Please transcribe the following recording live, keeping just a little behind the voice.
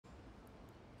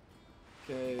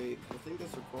Okay, I think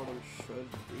this recording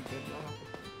should be good now.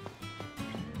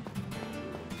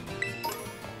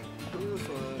 This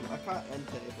one, I can't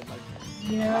enter it, but like,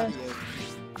 audio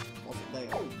wasn't there.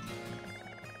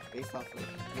 Based off of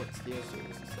what Steel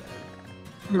Series is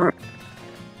saying.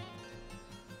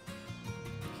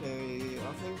 Okay,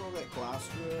 I think we'll get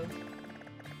Glastrier,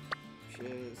 which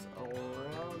is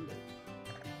around.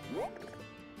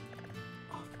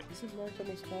 Oh, is it marked on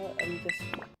the spot? I'm just.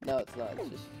 No, it's not. It's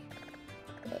just.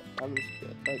 I'm just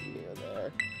good right near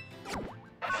there.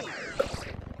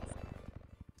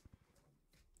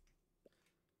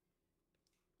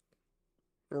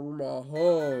 Oh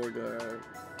my god.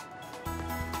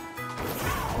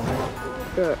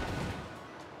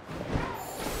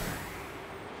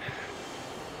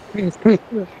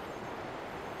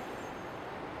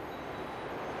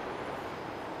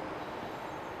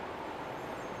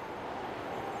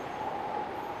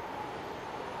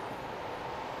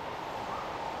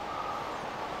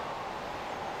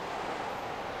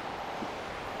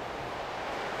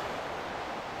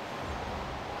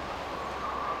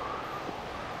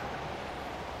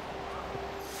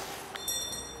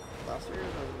 Glastrier is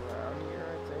around here, I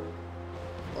think.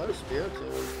 A lot of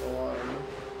spirituals go on.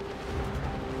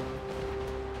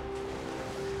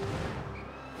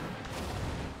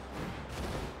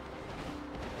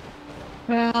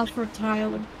 Well, for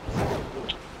Tyler.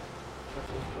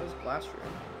 Where's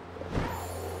Glastrier?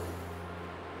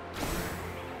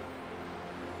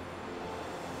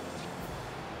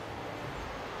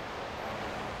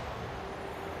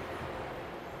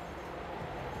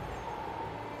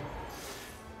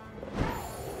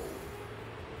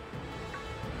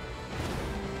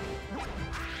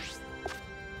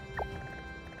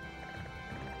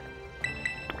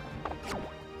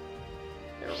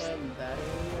 That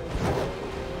area.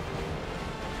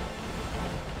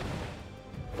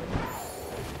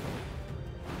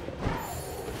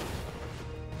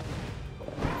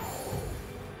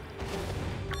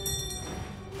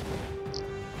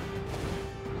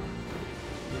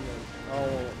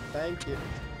 Oh, thank you.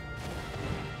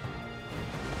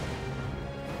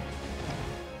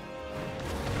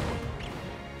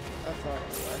 That's all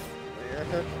right.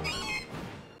 Weird.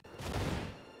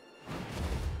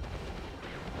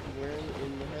 Wearing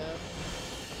in the head.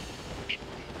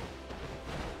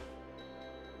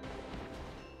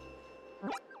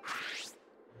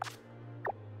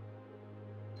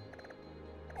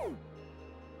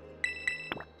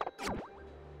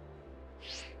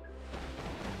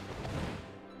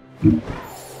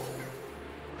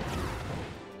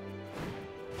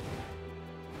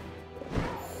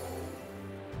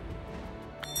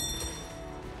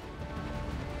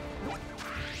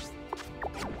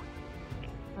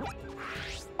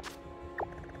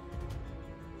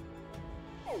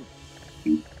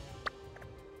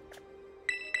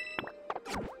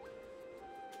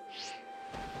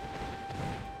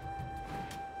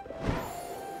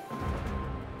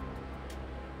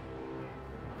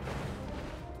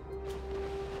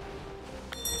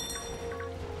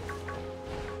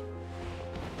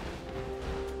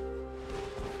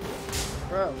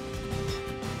 Bro.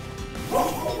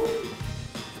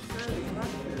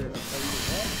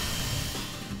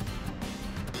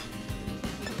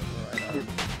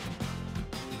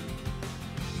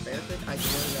 Basic, I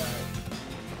swear to God.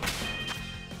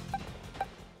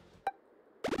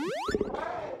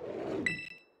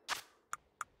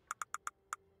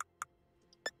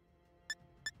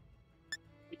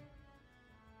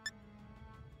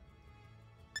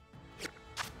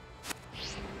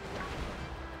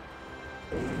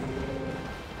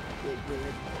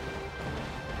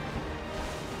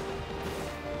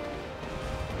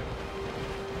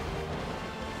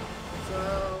 So,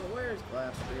 where's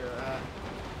Glastrier at?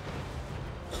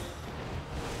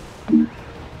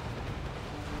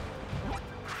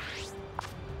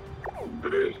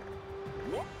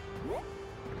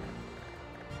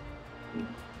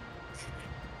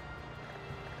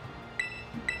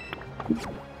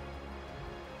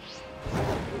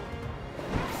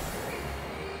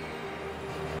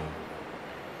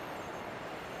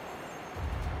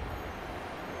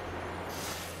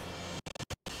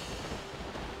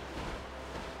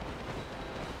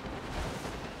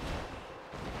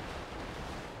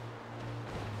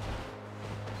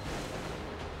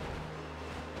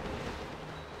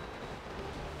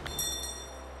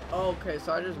 Okay,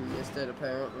 so I just missed it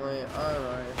apparently.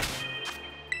 Alright.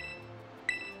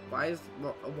 Why is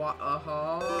what?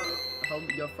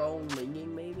 Hold your phone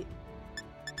ringing, maybe?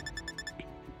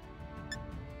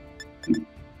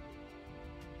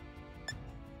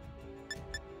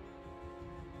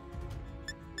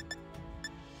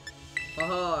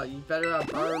 Haha, you better have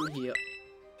burned here.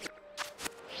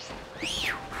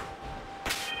 Okay,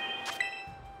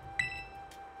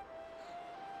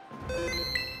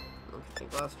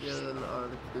 Glastrier and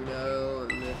Articuno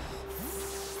and this.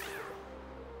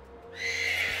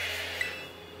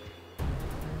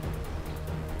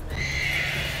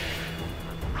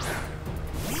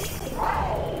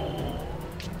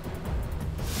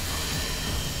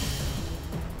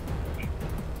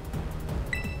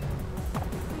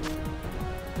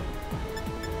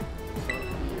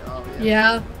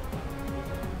 Yeah.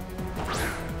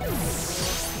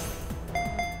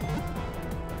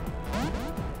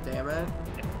 Damn it.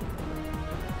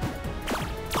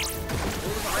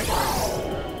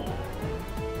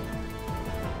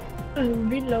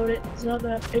 Reload it. It's not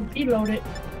that. Reload it.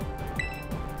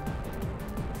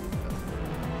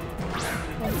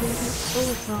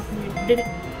 Overclock me. Did it.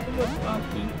 Overclock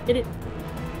me. Did it.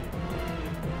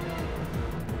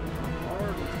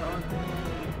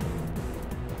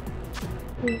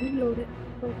 Reload it.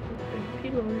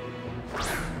 Reload it.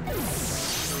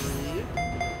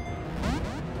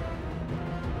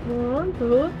 1,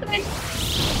 2, 3.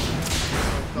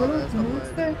 1, 2,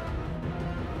 3.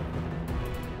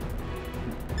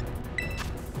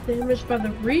 Damaged by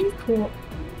the recoil.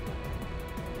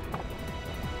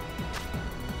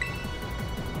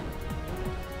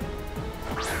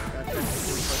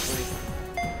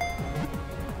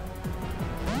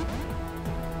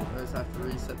 I just have to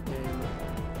reset the game.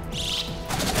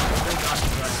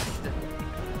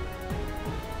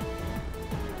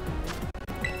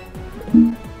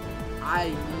 I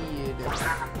need was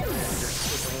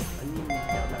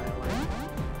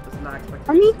not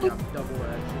expecting to see double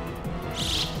edge.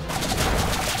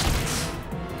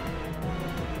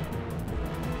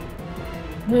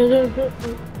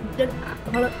 Get it.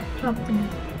 Hold up.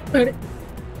 Get it.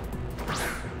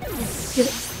 Get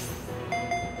it.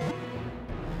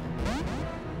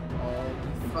 Oh,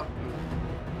 you fucking.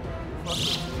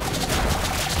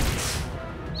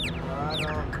 Alright,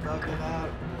 I'm fucking out.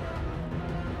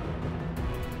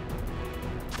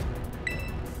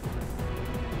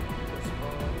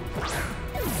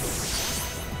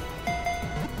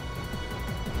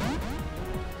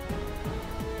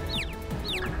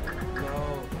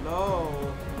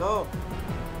 No!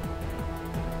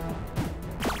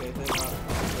 Okay, thank God.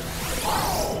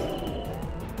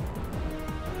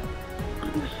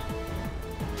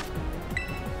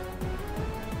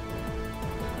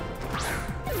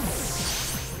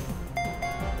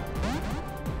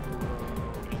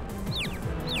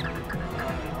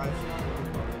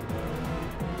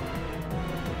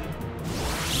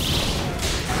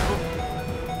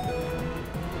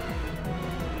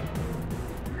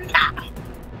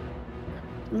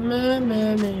 No.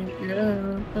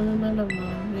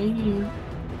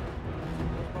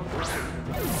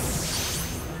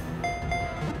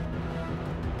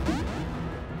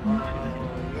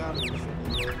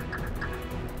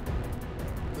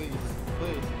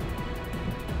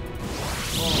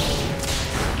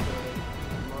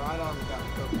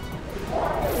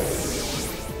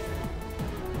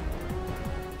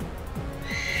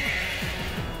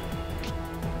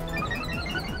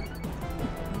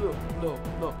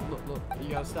 You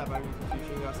gotta stop out your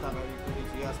confusion. You gotta stop out your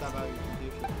confusion. You gotta stop out your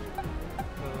confusion.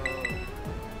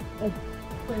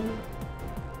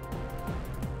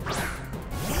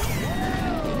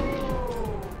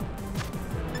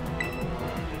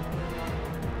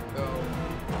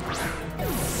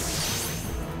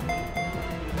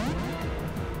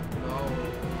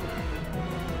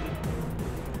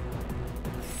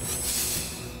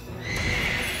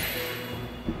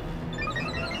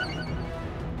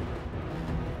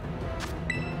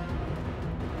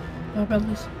 No,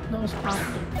 brothers. No, it's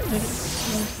possible. Get it. No,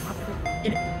 it's possible.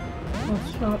 Get it. No,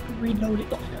 stop. Reload it.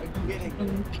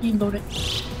 And reload it.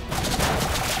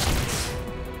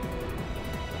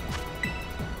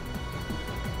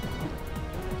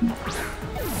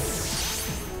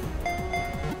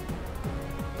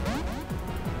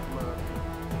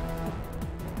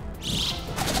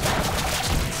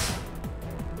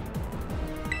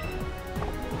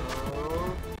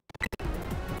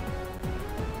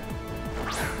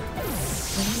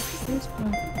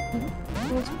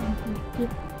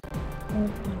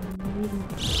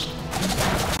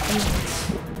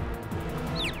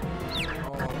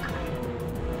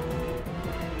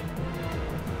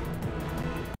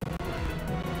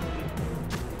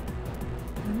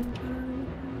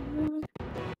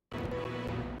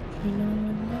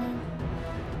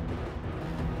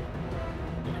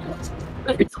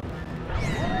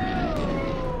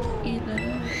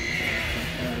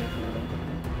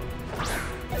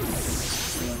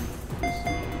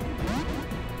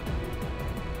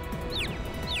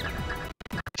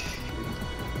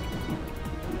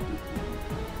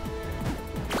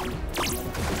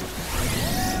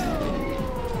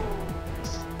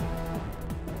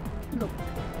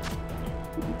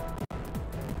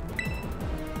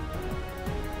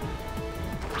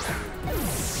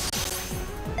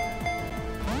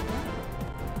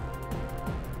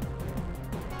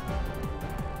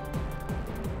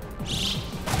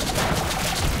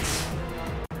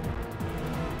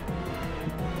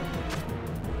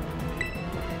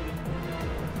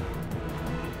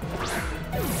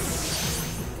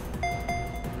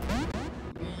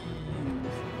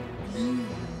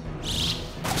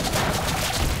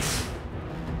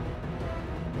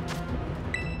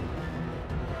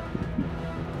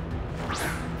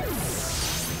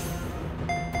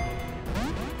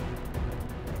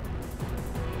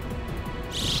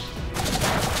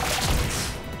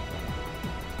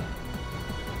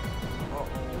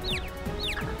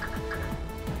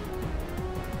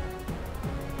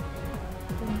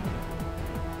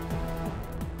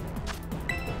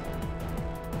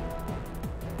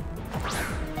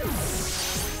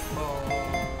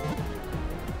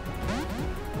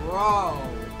 Bro.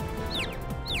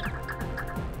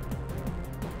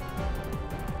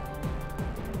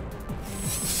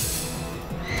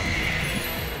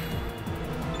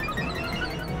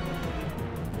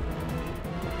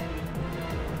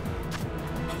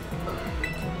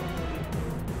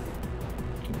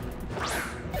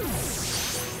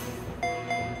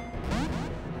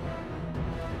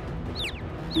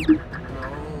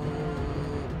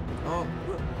 Oh.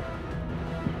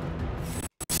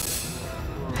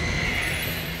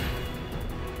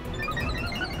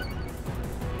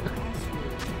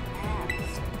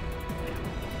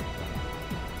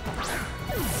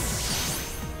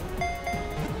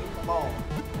 Come on.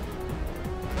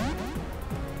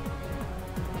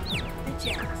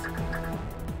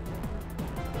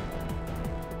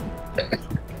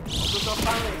 Just don't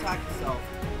finally attack yourself.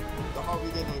 Don't hope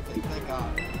you did anything, thank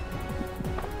God.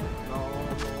 No.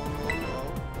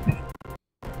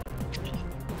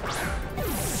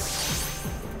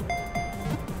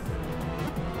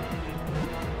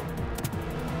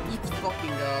 Let's fucking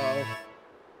go.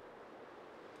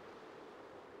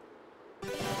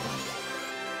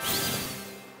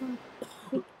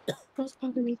 That's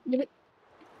bothering me. Give it.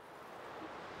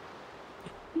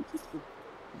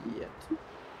 Yet.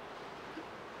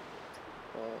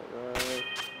 Alright.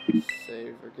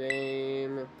 Save for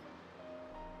game.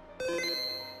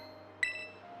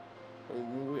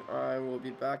 I will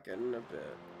be back in a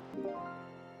bit.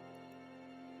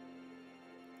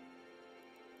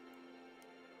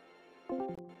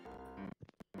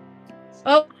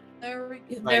 Oh, there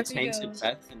we go. My tainted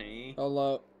Bethany.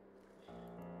 Hello.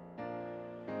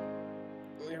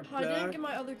 I didn't get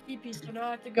my other key piece, so now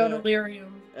I have to go to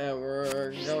Lyrium. And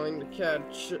we're going to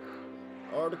catch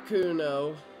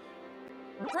Articuno.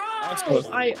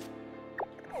 I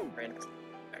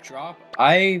Drop.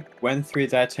 I went through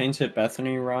that tainted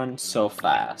Bethany run so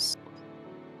fast.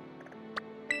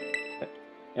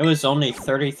 It was only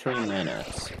 33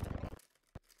 minutes.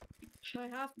 I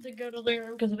have to go to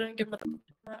Lyrium because I didn't get my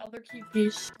other key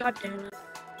piece. God damn it.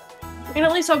 I mean,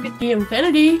 at least I'll get the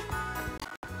Infinity.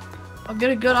 I'll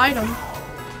get a good item.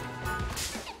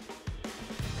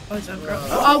 Oh, it's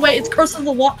oh wait, it's Curse of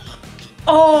the Wall.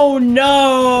 Oh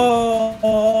no!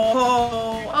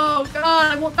 Oh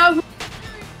god, I won't know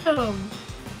who.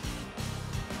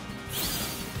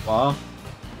 Well,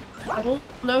 I don't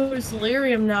know who's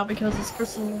Lyrium now because it's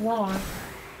Curse of the Wall.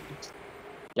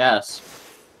 yes.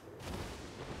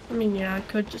 I mean, yeah, I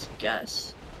could just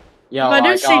guess. Yo, If I do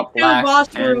I see got two Black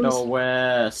boss and rooms- a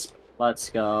Wisp. Let's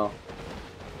go.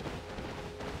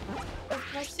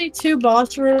 If I see two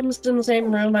boss rooms in the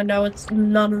same room, I know it's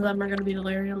none of them are gonna be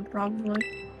Delirium,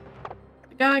 probably.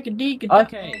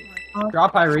 Okay.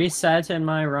 Drop, I reset in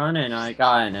my run and I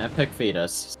got an epic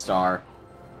fetus star.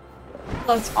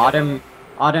 Let's go.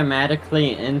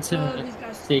 Automatically into These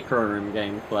guys- secret room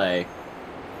gameplay.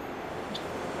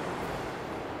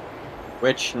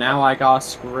 Which now I got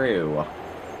screw.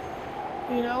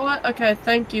 You know what? Okay,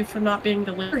 thank you for not being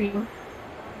Delirium.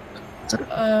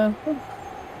 I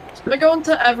go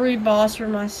into every boss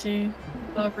room I see.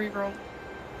 Reroll.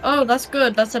 Oh, that's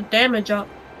good. That's a damage up.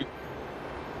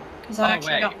 Because I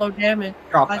actually got low damage.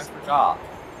 Drop, I forgot.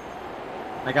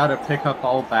 I gotta pick up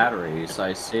all batteries,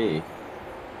 I see.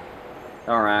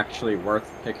 That are actually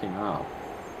worth picking up.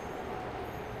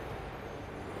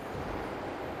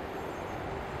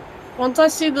 Once I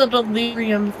see the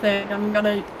Delirium thing, I'm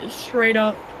gonna straight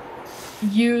up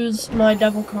use my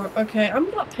Devil Card. Okay,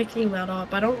 I'm not picking that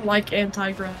up. I don't like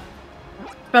anti-grav.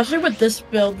 Especially with this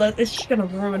build, that it's just gonna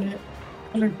ruin it.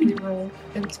 I'm gonna reroll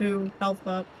into health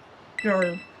up.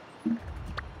 Sure.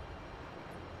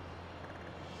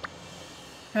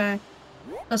 Okay.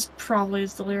 That's probably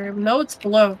his Delirium. No, it's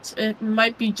below. It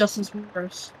might be just as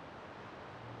worse.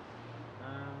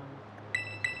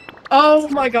 Oh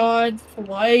my god.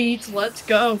 Flight. Let's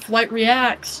go. Flight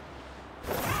reacts.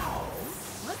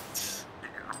 What?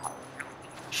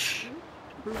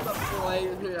 Who's up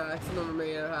Flight reaction on me?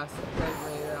 It has to take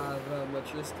me out of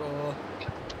elementary school.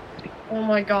 Oh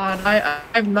my god.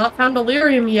 I've not found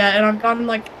Delirium yet, and I've gotten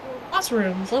like 4 boss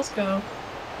rooms. Let's go.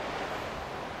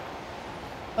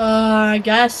 I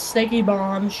guess Snaky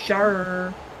Bomb,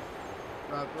 sure.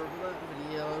 Remember that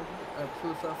video?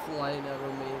 Proof of Flight never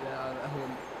made it out of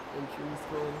elementary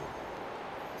school.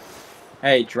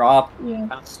 Hey, drop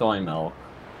Yeah. soy milk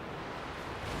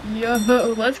Yo,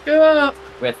 let's go.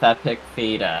 with epic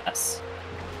fetus.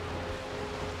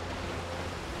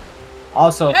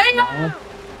 Also, Hey, no,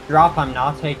 drop, I'm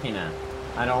not taking it.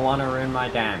 I don't want to ruin my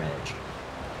damage.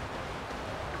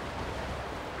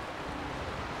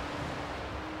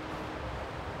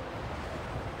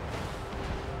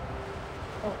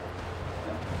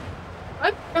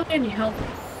 I'm really any help.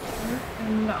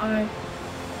 And I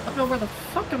don't know where the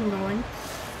fuck I'm going.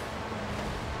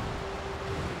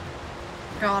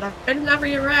 God, I've been in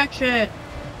every direction.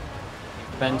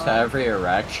 Been to every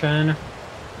erection.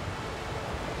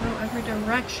 No, every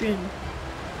direction.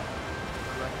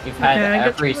 You've had Okay, I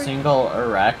every get single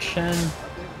erection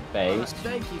base.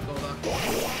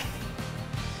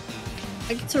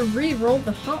 I get to re-roll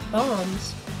the hot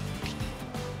bombs.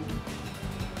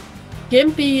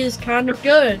 Gimpy is kind of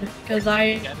good, because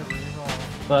I...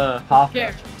 The hot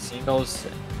Here. singles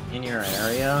in your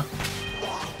area.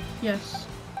 Yes.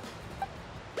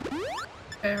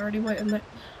 Okay, I already went in there.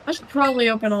 I should probably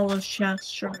open all those chests,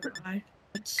 sure.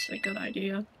 That's a good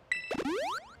idea.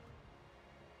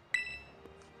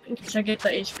 In case I get the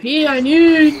HP I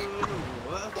need!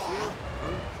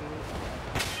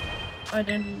 I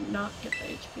did not get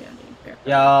the HP I need here.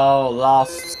 Yo,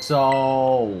 lost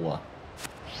soul.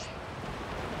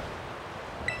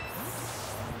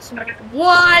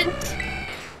 What?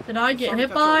 Did I get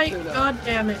hit by? God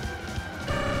damn it.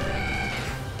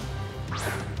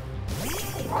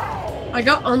 I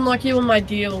got unlucky with my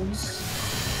deals,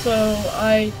 so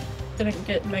I didn't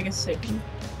get Mega Satan.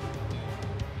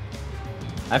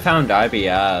 I found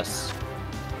IBS.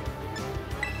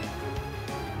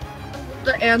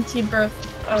 The anti-birth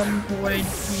void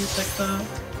music though.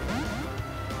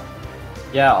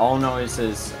 Yeah, All Noise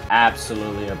is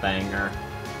absolutely a banger.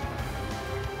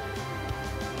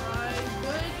 I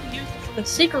would use it for the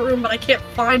secret room, but I can't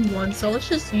find one, so let's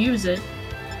just use it.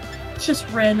 Let's just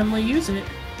randomly use it.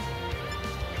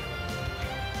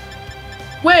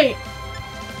 Wait!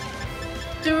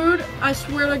 Dude, I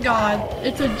swear to God,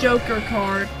 it's a Joker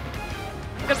card.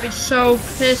 I'm gonna be so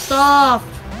pissed off!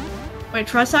 Wait,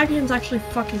 Trisagian's actually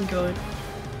fucking good.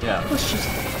 Yeah. Let's just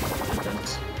do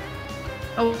this.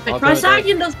 Oh, wait, I'll go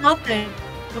Trisagian does nothing.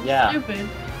 I'm Yeah. stupid.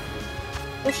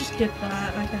 Let's just get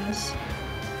that, I guess.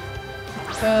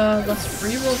 Let's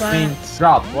reroll that. I mean,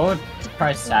 drop. What would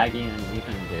Trisagian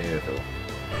even do?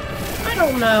 I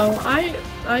don't know.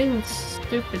 I'm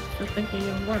stupid for thinking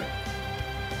it would work.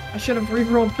 I should have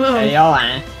rerolled both. Hey, yo,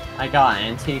 I got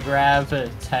anti-grav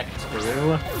tech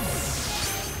 2.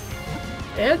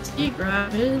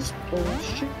 Anti-grab is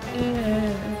bullshit.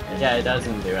 Yeah, it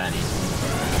doesn't do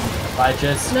anything. I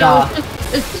just No, got...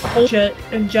 it's just bullshit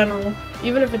in general.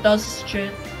 Even if it does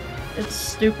shit, it's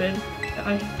stupid.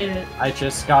 I hate it. I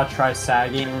just got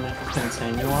Trisagian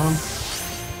Continuum.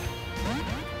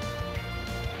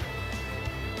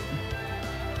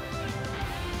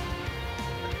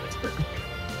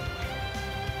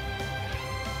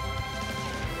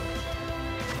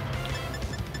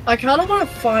 I kind of want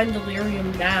to find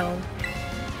Delirium now.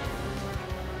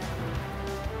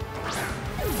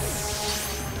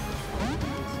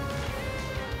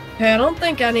 Okay, I don't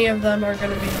think any of them are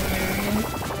gonna be Delirium,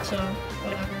 so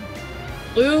whatever.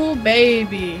 Blue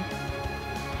baby.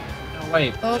 No,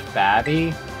 wait, Oh.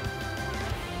 Babby?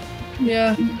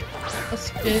 Yeah.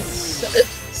 Let's get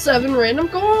 7 random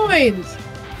coins.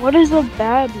 What is a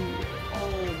baby?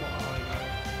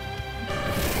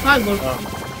 Hi, Luke.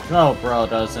 Oh. No, bro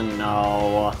doesn't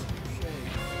know.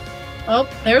 Oh,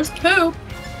 there's poop.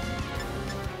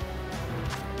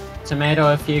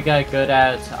 Tomato, if you get good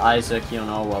at Isaac, you'll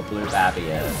know what Blue Babby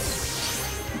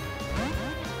is.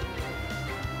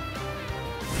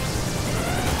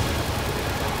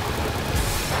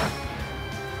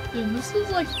 Dude, this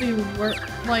is like the worst.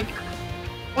 Like,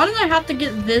 why did I have to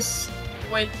get this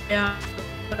way down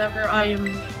whenever I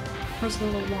am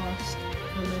personally lost?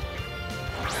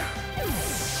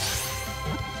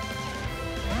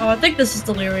 Oh, I think this is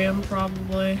Delirium,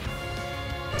 probably.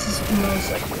 This is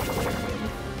most likely Delirium.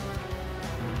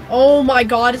 Oh my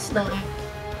god, it's not.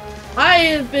 I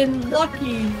have been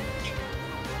lucky.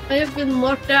 I have been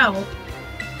lucked out.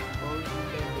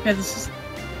 Okay, this is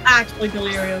actually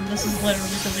Delirium. This is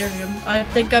literally Delirium. I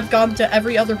think I've gone to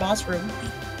every other boss room.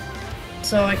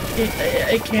 So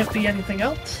it can't be anything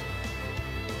else.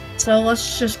 So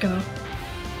let's just go.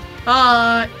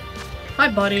 Hi! Hi,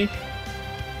 buddy.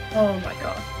 Oh my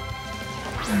god.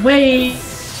 Wait!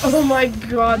 Oh my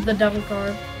god, the devil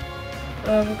card.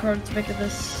 The devil card's making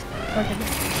this fucking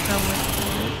helmet.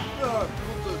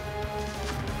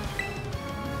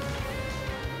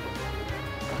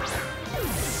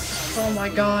 Oh my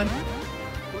god.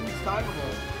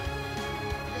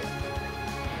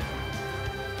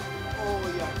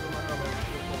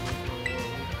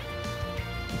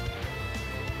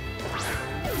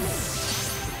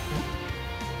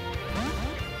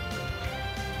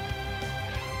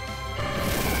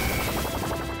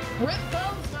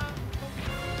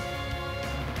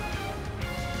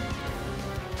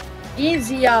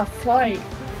 Easier fight.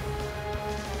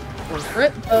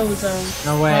 Rip Bozo.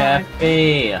 No way, Bye.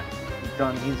 FB.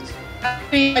 Gunnies.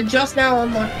 I just now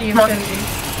unlocked the Infinity.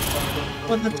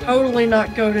 With a totally not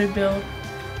goated build.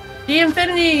 The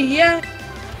Infinity, yeah!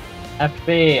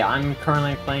 FB, I'm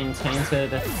currently playing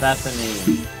Tainted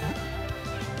Bethany.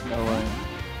 No way.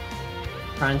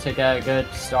 Trying to get a good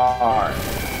start.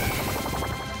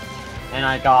 And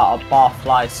I got a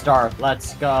Botfly start.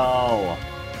 Let's go. I'm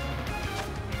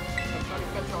trying to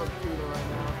catch Articuno right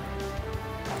now.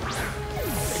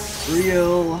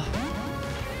 Real.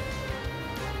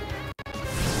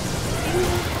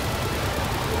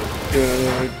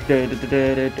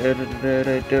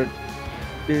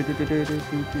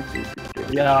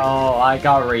 Yo, I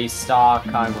got restock.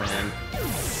 I win.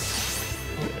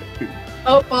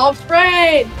 Oh, Ball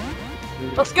Spray!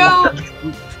 Let's go! Are you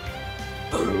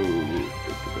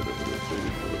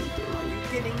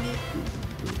kidding me?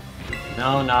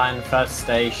 No, not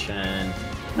infestation.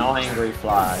 No angry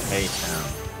fly. Hate him.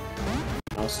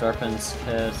 No serpent's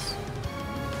kiss.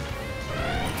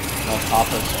 No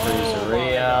Papa's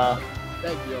Cruiseria.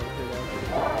 Thank you, Articuno.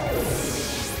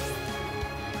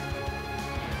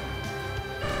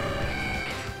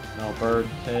 No bird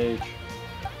cage.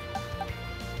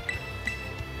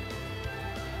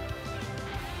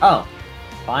 Oh,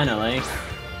 finally.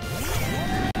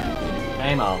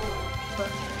 Ammo.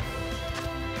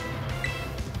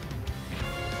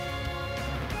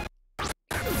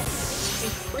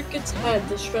 Cricket's head,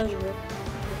 this treasure.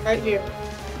 Right here.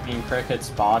 I mean Cricket's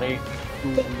body.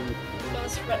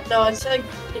 That's right. No, I said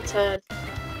Cricket's head.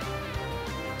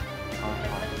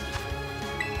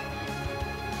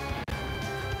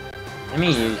 Let me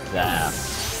use that.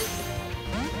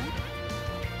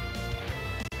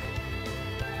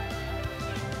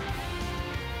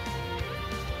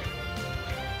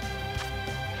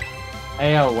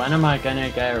 Hey yo, when am I gonna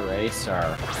get a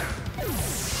racer?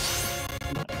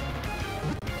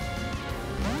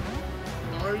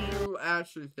 Are you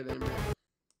actually kidding me?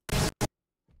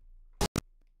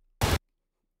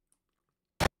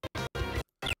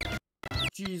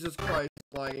 Jesus Christ,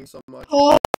 lagging so much.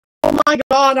 Oh my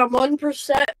god, I'm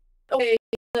 1% away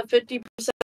from the 50%.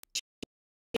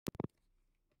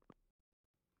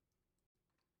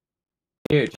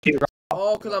 Dude,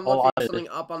 Oh, because I'm Oh, looking I- something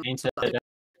up on Tainted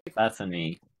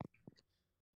Bethany.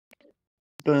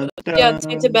 Yeah,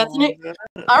 Tainted Bethany.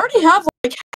 I already have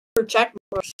like her check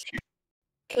marks.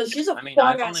 Because she's a I mean,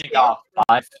 I've only got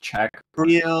 5 check.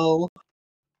 Real.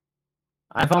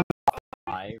 I've only got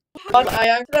 5. But I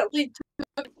accidentally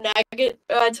took negative.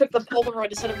 I took the Polaroid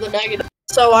instead of the negative.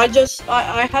 So I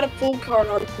had a full card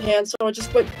on hand, so I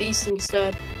just went beast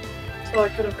instead. So I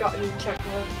could have gotten check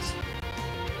marks.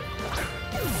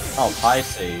 Oh,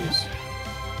 Pisces.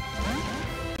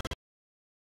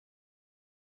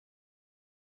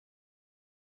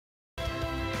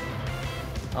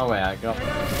 Oh wait, I got.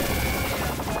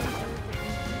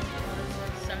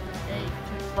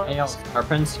 Hey, yo,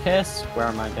 Serpent's Kiss? When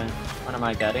am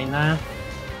I getting that?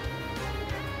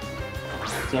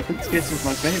 Serpent's Kiss is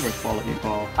my favorite quality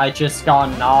ball. I just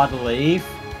got Nod Leaf.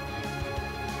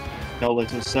 No,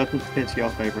 it's Serpent's Kiss your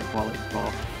favorite quality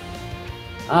ball.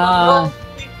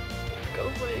 Go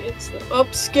away, it's the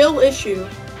skill issue.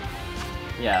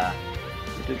 Yeah.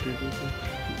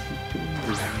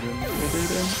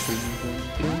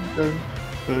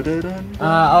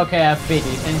 Okay, FB, do you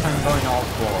think I'm going all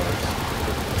floors?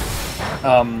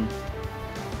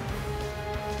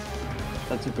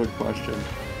 That's a good question.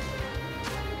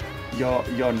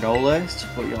 You're no list,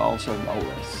 but you're also no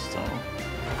list, so.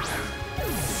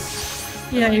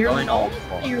 Yeah, you're going all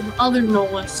floors. your other no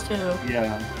list too.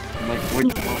 Yeah. Like,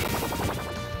 which one?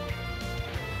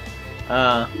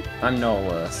 I'm no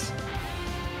list.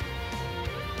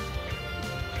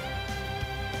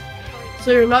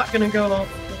 So you're not gonna go all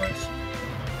fours.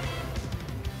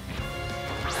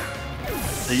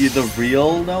 Are you the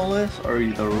real no list, or are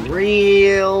you the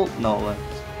real no list?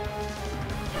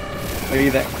 Are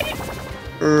you the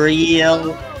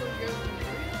real?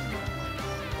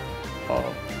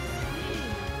 Oh.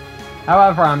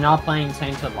 However, I'm not playing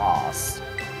Tainted Lost.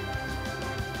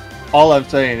 All I'm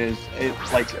saying is,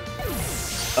 like,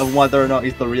 of whether or not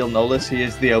he's the real no list, he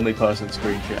is the only person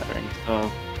screen sharing. So.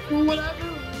 For whatever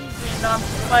reason, I'm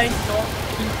playing myself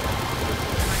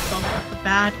with a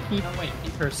bad keep. Oh wait,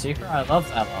 Keeper's Secret? I love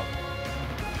that level.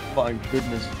 My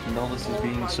goodness, no list is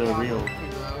being so real.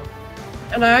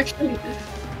 And I actually...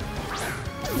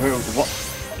 What?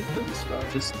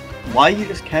 Just, why are you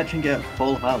just catching it at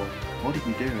full health? What are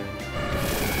you doing? I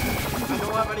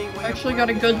don't have any way I actually got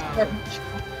a good start.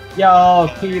 Yo,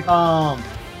 keep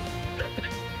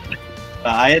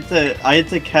I had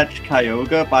to catch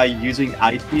Kyogre by using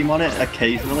Ice Beam on it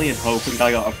occasionally and hoping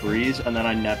I got a freeze, and then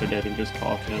I never did and just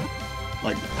caught it.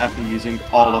 Like after using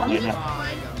all of my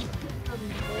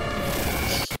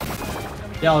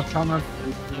Yo, Trummer,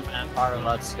 Blue Vampire,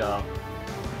 let's go.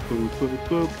 You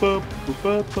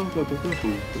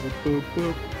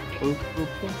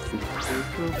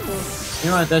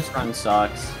know what, this run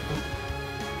sucks.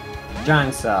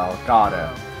 Giant Cell, got it.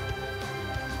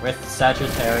 With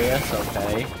Sagittarius,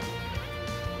 okay.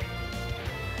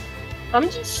 I'm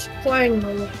just playing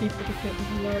normal people to get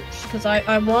marks, because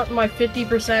I want my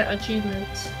 50%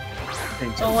 achievements.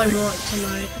 That's all I want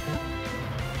tonight.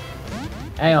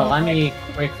 Hey, let me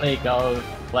quickly go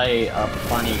play a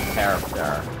funny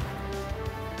character.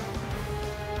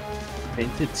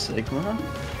 Painted Sigma?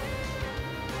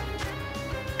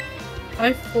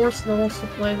 I forced Knowles to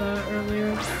play that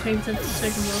earlier. Tainted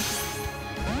Sigma.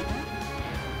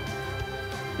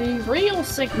 The real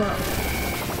Sigma.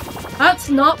 That's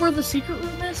not where the secret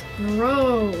room is?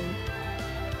 Bro.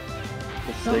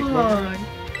 The Sigma?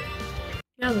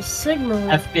 Yeah, the Sigma room.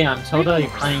 FB, I'm totally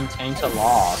playing Tainted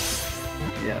Lost.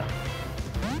 Yeah.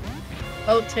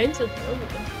 Oh, Tainted.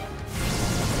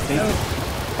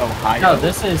 Ohio? No,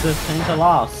 this is a Tainted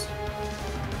Lost.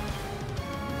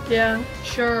 Yeah,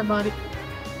 sure, buddy.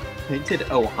 Painted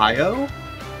Ohio?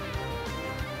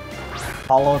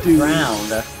 Followed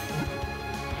ground.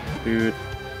 Dude.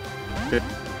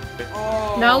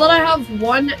 Oh. Now that I have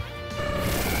one...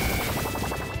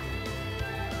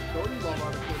 Don't love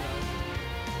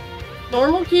Articuno.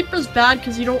 Normal Keeper's bad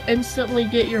because you don't instantly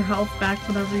get your health back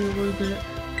whenever you lose it.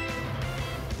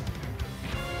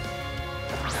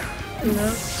 You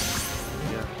know?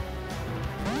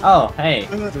 Oh, hey.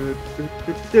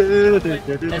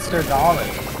 Mr. Dolly.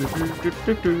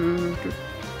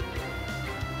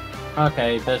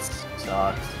 Okay, this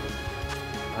sucks.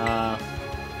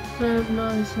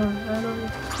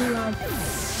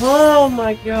 Oh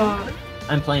my god.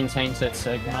 I'm playing Tainted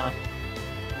Sigma.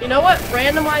 You know what?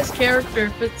 Randomized character.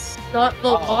 If it's not the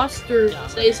Lost or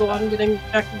Zazel, I'm getting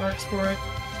check marks for it.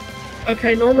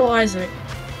 Okay, normal Isaac.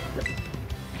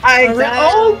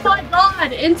 Oh my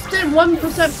god! Instant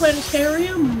 1%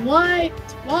 planetarium? What?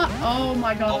 What? Oh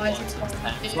my god, Isaac's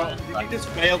You just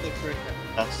failed the trick.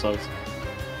 That's so sad.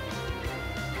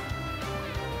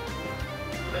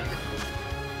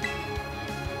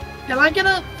 Can I get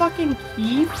a fucking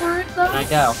key for it though? Can I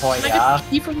get a Can I get Hoya? a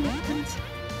key from the weapons?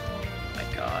 Oh my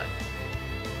god.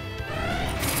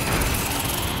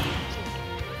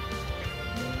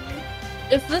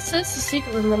 If this is the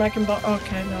secret room, then I can buy.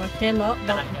 Okay, no, I cannot.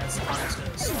 Then I guess I'm gonna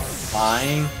start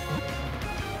flying.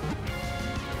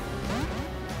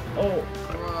 Oh.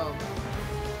 Bro,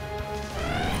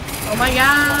 Oh my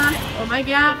god! Oh my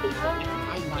god!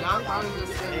 I'm not running this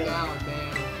thing down,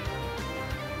 man.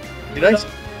 Did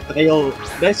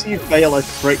I see you fail a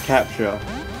trick capture?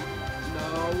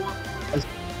 No.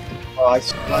 Oh, I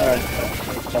swear. I didn't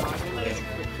get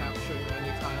quick capture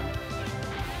anytime.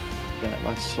 Damn,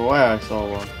 I swear I saw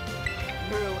one.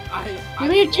 Give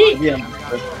me a G! Yeah.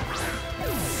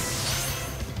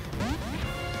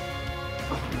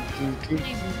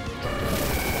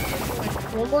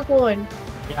 One more coin.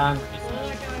 Yeah, I'm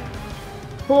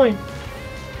Coin.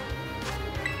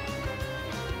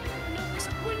 No, there's a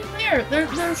coin in there.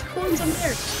 There's coins in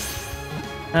there.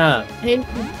 Huh. And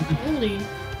holy,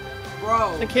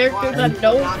 Bro, the character why- that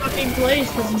no one fucking plays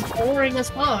because he's boring as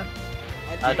fuck.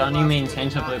 Don't you mean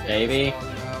Tainted Blue Baby?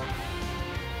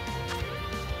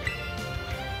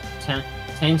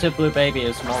 Tainted Blue Baby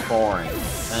is more boring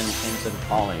than Tainted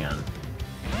Apollyon.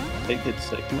 Painted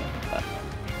Sigma.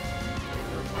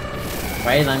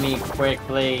 Wait, let me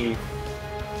quickly...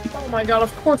 Oh my god,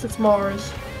 of course it's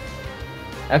Mars.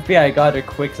 FBI gotta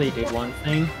quickly do one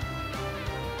thing.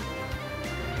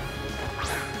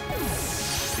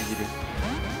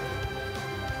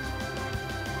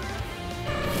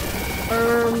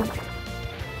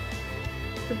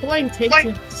 The blind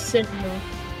Tainted Sigma.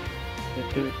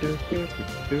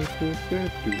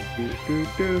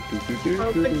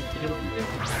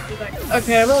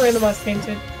 Okay, I'm gonna randomize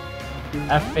Tainted.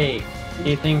 FB, do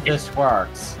you think this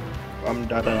works? I don't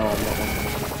know on that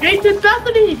one. Tainted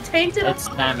Bethany! Tainted It's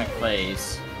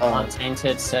Damocles on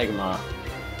Tainted Sigma.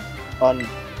 On,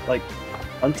 like,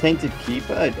 Untainted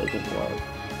Keeper, it doesn't work.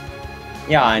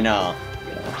 Yeah, I know.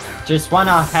 Yeah. Just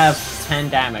wanna have 10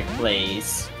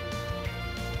 Damocles.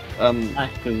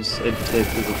 Because it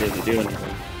doesn't really do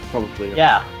anything. Probably.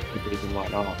 Yeah. The reason why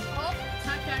not. Oh,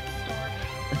 Tech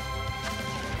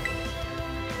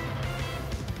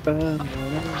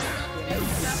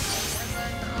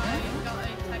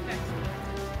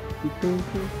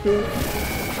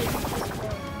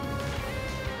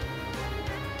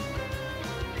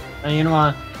And you know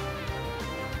what?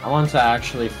 I want to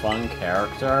actually fun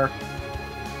character.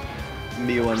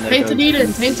 Me when they Tainted go-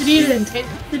 Eden, Tainted Eden,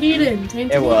 Tainted Eden,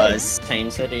 Tainted It Eden. was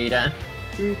Tainted Eden.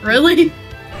 Really?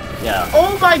 Yeah.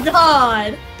 Oh my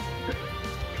god!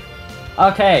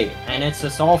 Okay, and it's a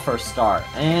sulfur star,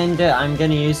 and I'm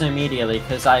gonna use it immediately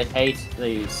because I hate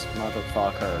these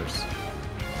motherfuckers.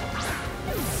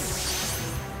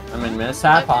 I mean,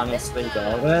 mishap, honestly,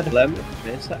 David. Lemon?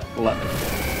 Is that lemon?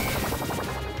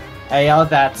 Hey, oh,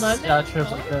 that's Lemon? such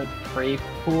a good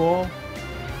pre-pool.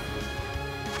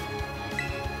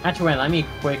 Actually, wait, let me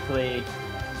quickly...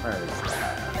 First.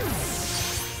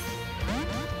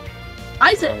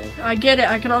 Isaac! I get it,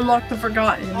 I can unlock the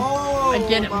Forgotten. Oh, I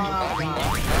get it, my Mom.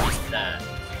 God.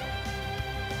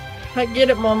 I get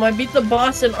it, Mom. I beat the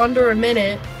boss in under a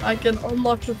minute. I can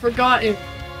unlock the Forgotten.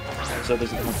 So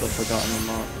does it have the Forgotten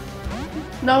or not?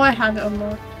 No, I haven't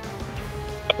unlocked.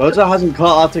 Boza hasn't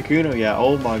caught Articuno yet.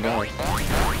 Oh my god.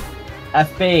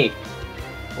 FB,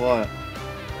 What?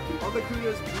 All the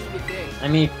kudos do the day.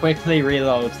 let me quickly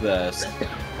reload this.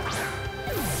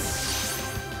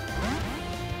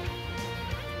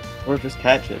 Or just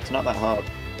catch it. It's not that hard.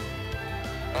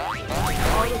 All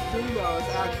the kudos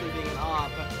actually being an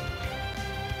op.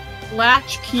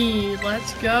 Latch key,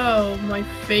 let's go. My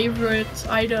favorite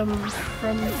item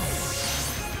from...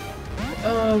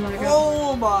 Oh my god.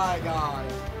 Oh my god.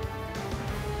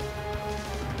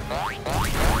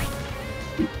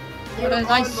 What is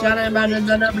I said about the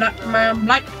black man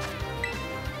black?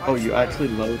 Oh, you actually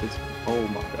loaded. Oh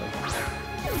my god.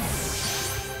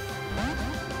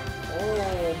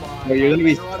 Oh my Oh, you're gonna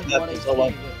be god. stuck there for so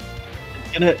long.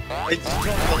 It's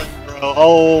struggling, bro.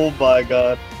 Oh my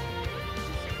god.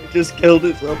 It just killed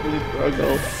itself with its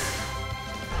struggle.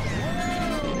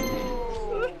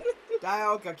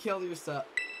 Dioka, kill yourself.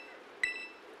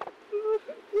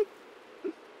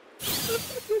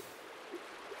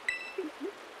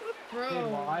 Bro,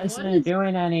 Why isn't it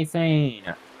doing anything?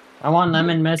 I want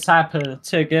Lemon Mishap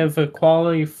to give a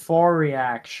quality 4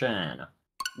 reaction.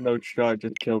 No try,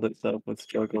 just killed itself with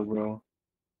struggle, bro.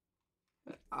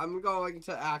 I'm going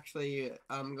to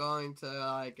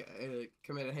like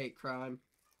commit a hate crime.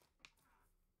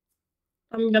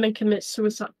 I'm gonna commit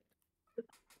suicide.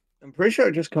 I'm pretty sure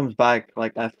it just comes back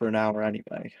like after an hour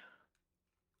anyway.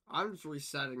 I'm just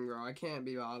resetting, bro. I can't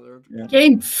be bothered. Yeah.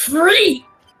 Game free!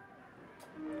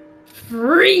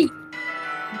 Free!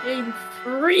 Game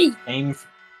free! Game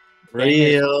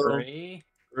Real. free?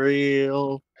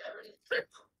 Real.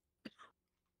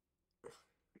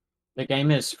 The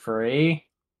game is free?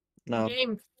 No.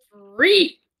 Game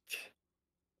free!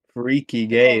 Freaky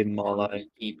game, more like.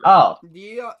 Oh, Do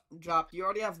you drop? You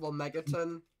already have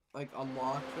Lemegaton like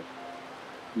unlocked.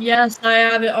 Yes, I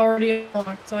have it already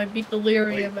unlocked, so I beat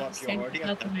Delirium Wait, at what, the you same already time.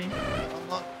 have that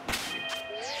unlocked?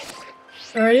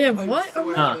 I already have I what?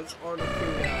 swear Huh. it's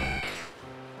Articuno.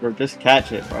 Bro, just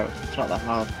catch it, bro. It's not that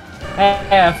hard.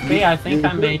 hey, FB, I think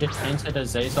I made it into the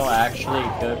Azazel actually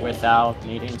good without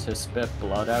needing to spit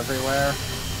blood everywhere.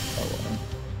 Oh,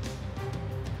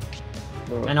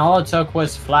 well. And all it took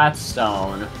was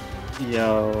Flatstone.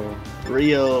 Yo,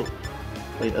 real.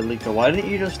 Wait, Alika, why didn't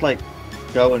you just like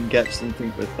go and get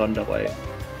something with Thunderwave?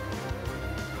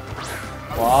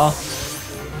 Well,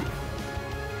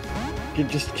 You can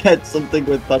just get something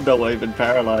with Thunderwave and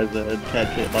paralyze it and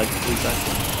catch it like 2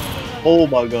 seconds. Oh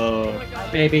my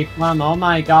god. Baby Plum, oh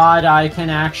my god, I can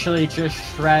actually just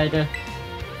shred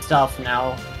stuff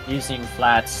now using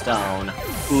Flatstone.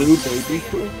 Blue baby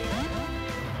food?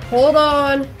 Hold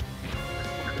on!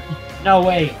 No,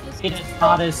 wait, it is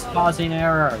not as causing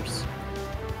errors.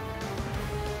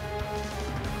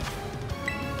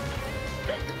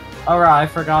 Alright, I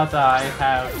forgot that I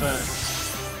have.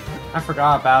 I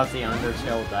forgot about the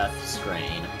Undertale death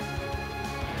screen.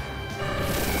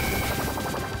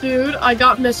 Dude, I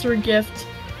got Mr. Gift.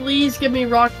 Please give me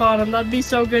rock bottom. That'd be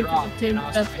so good for Rock, the team.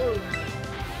 and also-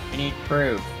 We need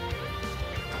proof.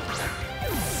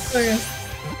 Okay.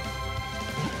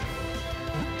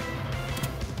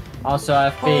 Also,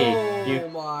 FB, Oh you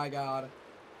my god.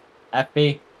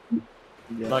 FB,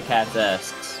 Yeah. look at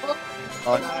this.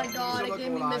 Oh my god, it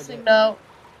gave me missing note.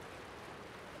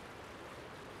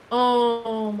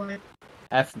 Oh my.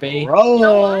 FB. Bro!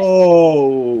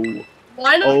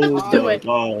 Why not Oh just do my it?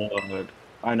 god.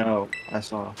 I know, I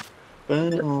saw. Why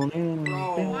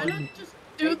not just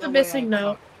do the missing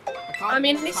note? I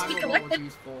mean, it needs to be collected.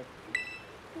 Useful.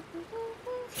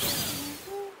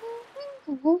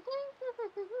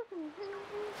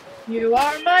 You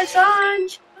are my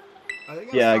sunshine. I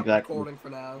think I'll Yeah, stop exactly. recording for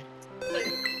now.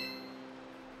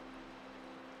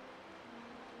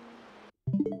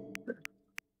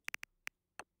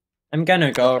 I'm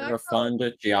gonna go Back up. refund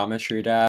Geometry Dash.